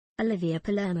Olivia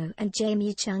Palermo and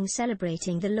Jamie Chung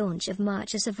celebrating the launch of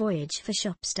March as a Voyage for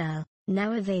ShopStyle,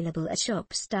 now available at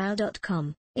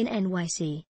shopstyle.com, in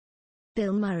NYC.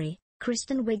 Bill Murray,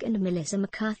 Kristen Wiig and Melissa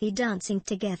McCarthy dancing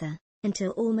together,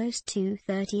 until almost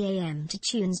 2:30 a.m. to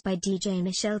tunes by DJ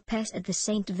Michelle Pess at the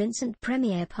St. Vincent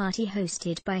premiere party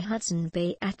hosted by Hudson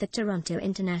Bay at the Toronto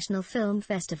International Film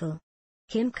Festival.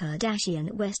 Kim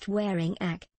Kardashian West wearing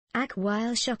ACK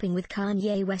while shopping with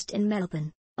Kanye West in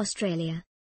Melbourne, Australia.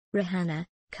 Rihanna,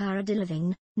 Cara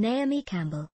Delevingne, Naomi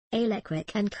Campbell,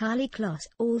 Alequik and Carly Kloss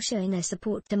all showing their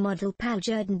support to model Pal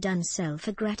Jordan Dunn's Sell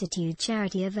for Gratitude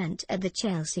charity event at the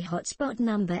Chelsea Hotspot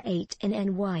No. 8 in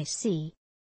NYC.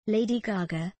 Lady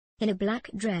Gaga, in a black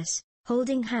dress,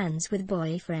 holding hands with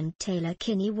boyfriend Taylor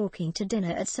Kinney walking to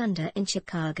dinner at Sunder in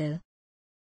Chicago.